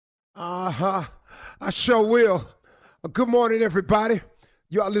Uh-huh. I sure will. Good morning, everybody.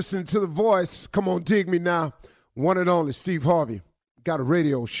 You are listening to The Voice. Come on, dig me now. One and only Steve Harvey. Got a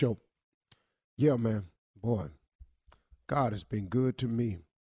radio show. Yeah, man. Boy, God has been good to me.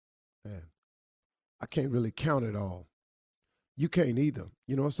 Man, I can't really count it all. You can't either.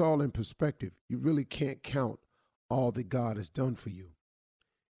 You know, it's all in perspective. You really can't count all that God has done for you.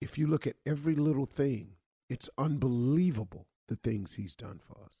 If you look at every little thing, it's unbelievable the things he's done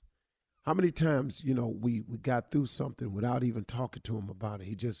for us. How many times, we got through something without even talking to him about it?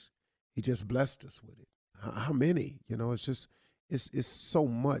 He just blessed us with it. How many? It's so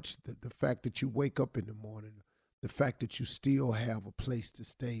much that the fact that you wake up in the morning, the fact that you still have a place to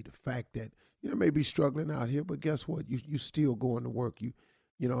stay, the fact that may be struggling out here, but guess what? You still going to work. You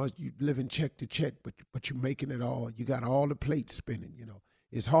living check to check, but you're making it all. You got all the plates spinning.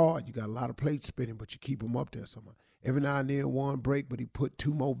 It's hard. You got a lot of plates spinning, but you keep them up there somehow. Every now and then one break, but he put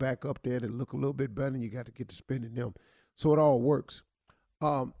two more back up there that look a little bit better, and you got to get to spinning them. So it all works.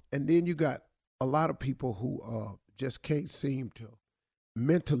 And then you got a lot of people who just can't seem to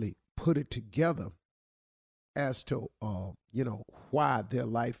mentally put it together as to, why their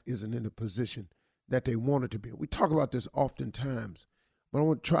life isn't in the position that they want it to be. We talk about this oftentimes, but I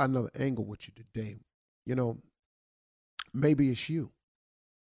want to try another angle with you today. Maybe it's you.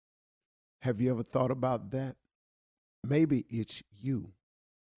 Have you ever thought about that? Maybe it's you.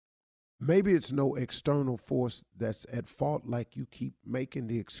 Maybe it's no external force that's at fault like you keep making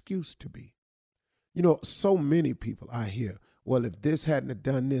the excuse to be. So many people I hear, well, if this hadn't have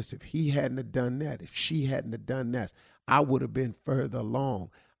done this, if he hadn't have done that, if she hadn't have done that, I would have been further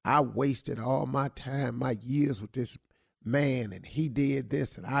along. I wasted all my time, my years with this man, and he did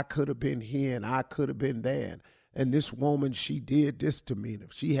this, and I could have been here, and I could have been there. And this woman, she did this to me. And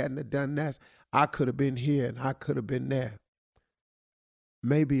if she hadn't have done that, I could have been here and I could have been there.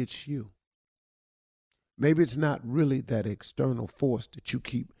 Maybe it's you. Maybe it's not really that external force that you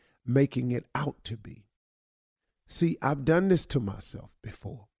keep making it out to be. See, I've done this to myself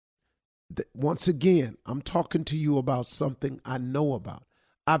before. Once again, I'm talking to you about something I know about.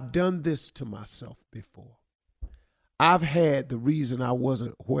 I've done this to myself before. I've had the reason I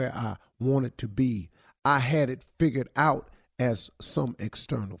wasn't where I wanted to be. I had it figured out as some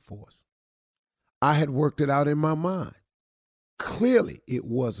external force. I had worked it out in my mind. Clearly, it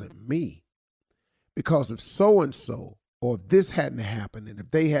wasn't me. Because if so-and-so, or if this hadn't happened, and if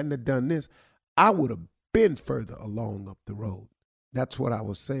they hadn't have done this, I would have been further along up the road. That's what I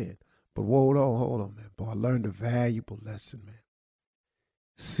was saying. But hold on, man. Boy, I learned a valuable lesson, man.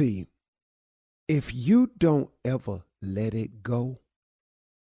 See, if you don't ever let it go,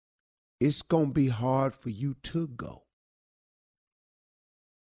 it's going to be hard for you to go.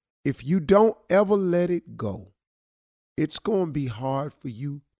 If you don't ever let it go, it's going to be hard for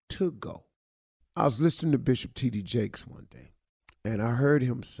you to go. I was listening to Bishop T.D. Jakes one day, and I heard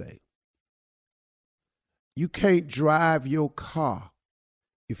him say, you can't drive your car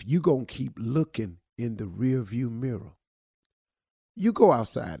if you going to keep looking in the rearview mirror. You go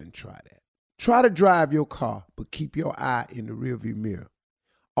outside and try that. Try to drive your car, but keep your eye in the rearview mirror.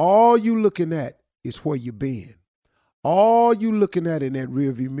 All you looking at is where you been. All you looking at in that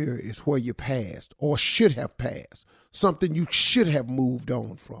rearview mirror is where you passed or should have passed, something you should have moved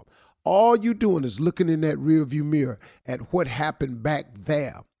on from. All you doing is looking in that rearview mirror at what happened back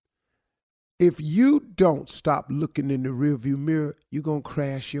there. If you don't stop looking in the rearview mirror, you're going to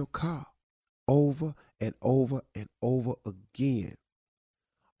crash your car over and over and over again.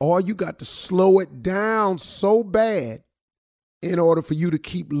 Or you got to slow it down so bad in order for you to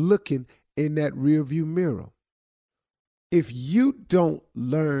keep looking in that rearview mirror. If you don't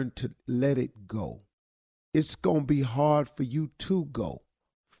learn to let it go, it's going to be hard for you to go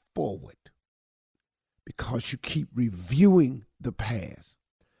forward because you keep reviewing the past.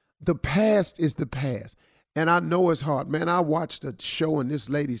 The past is the past. And I know it's hard. Man, I watched a show and this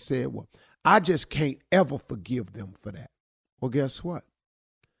lady said, well, I just can't ever forgive them for that. Well, guess what?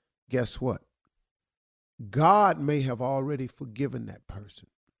 Guess what? God may have already forgiven that person.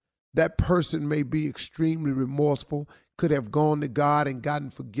 That person may be extremely remorseful, could have gone to God and gotten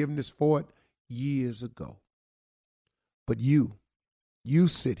forgiveness for it years ago. But you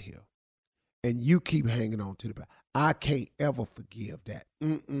sit here and you keep hanging on to the back. I can't ever forgive that.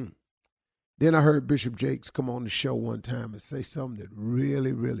 Then I heard Bishop Jakes come on the show one time and say something that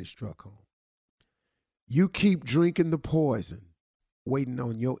really, really struck home. You keep drinking the poison, waiting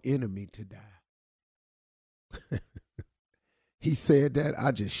on your enemy to die. He said that,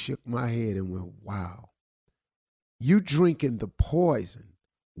 I just shook my head and went, wow. You drinking the poison,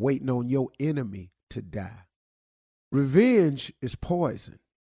 waiting on your enemy to die. Revenge is poison.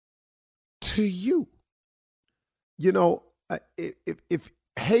 to you. You know, if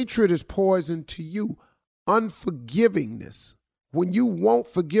hatred is poison to you, unforgivingness, when you won't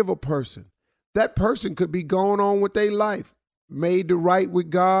forgive a person, that person could be going on with their life, made to right with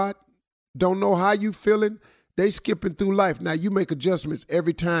God, don't know how you feeling, they skipping through life. Now you make adjustments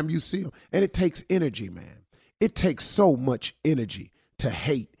every time you see them, and it takes energy, man. It takes so much energy to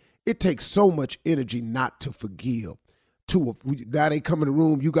hate. It takes so much energy not to forgive. Now they come in the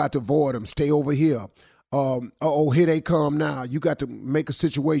room, you got to avoid them, stay over here. Here they come now. You got to make a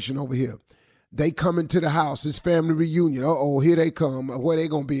situation over here. They come into the house, it's family reunion. Here they come. Where they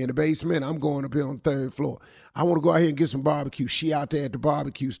going to be, in the basement? I'm going up here on the third floor. I want to go out here and get some barbecue. She out there at the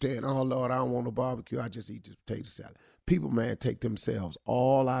barbecue stand. Oh, Lord, I don't want no barbecue. I just eat this potato salad. People, man, take themselves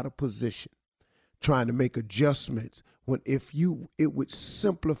all out of position trying to make adjustments when it would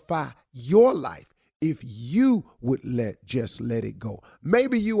simplify your life if you would just let it go.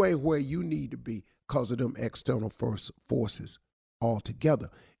 Maybe you ain't where you need to be because of them external forces altogether.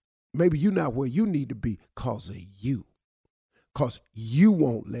 Maybe you're not where you need to be because of you. Because you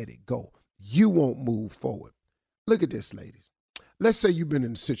won't let it go. You won't move forward. Look at this, ladies. Let's say you've been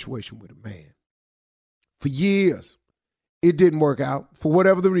in a situation with a man for years. It didn't work out for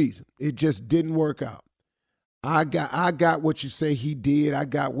whatever the reason. It just didn't work out. I got what you say he did. I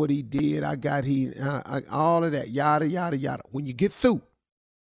got what he did. I got all of that, yada, yada, yada. When you get through,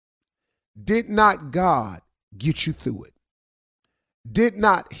 did not God get you through it? Did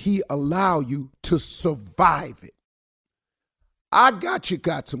not he allow you to survive it? I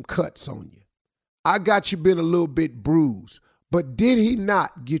got some cuts on you. I got you been a little bit bruised, but did he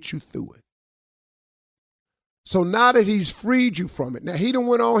not get you through it? So now that he's freed you from it, now he done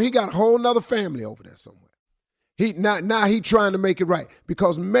went on, he got a whole nother family over there somewhere. Now he trying to make it right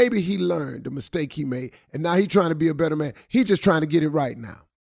because maybe he learned the mistake he made and now he trying to be a better man. He just trying to get it right now.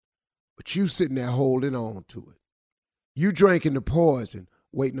 But you sitting there holding on to it. You drinking the poison,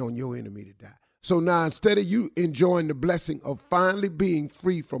 waiting on your enemy to die. So now instead of you enjoying the blessing of finally being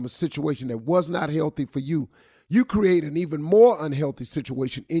free from a situation that was not healthy for you, you create an even more unhealthy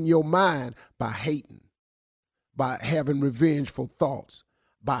situation in your mind by hating, by having revengeful thoughts,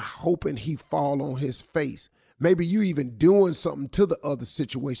 by hoping he fall on his face. Maybe you even doing something to the other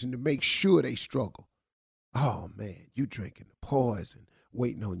situation to make sure they struggle. Oh, man, you drinking the poison,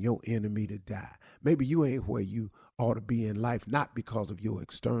 waiting on your enemy to die. Maybe you ain't where you ought to be in life, not because of your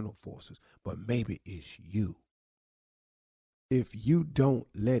external forces, but maybe it's you. If you don't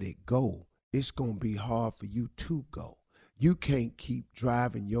let it go, it's going to be hard for you to go. You can't keep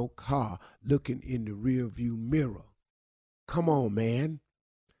driving your car looking in the rearview mirror. Come on, man.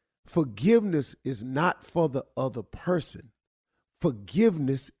 Forgiveness is not for the other person.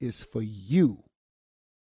 Forgiveness is for you.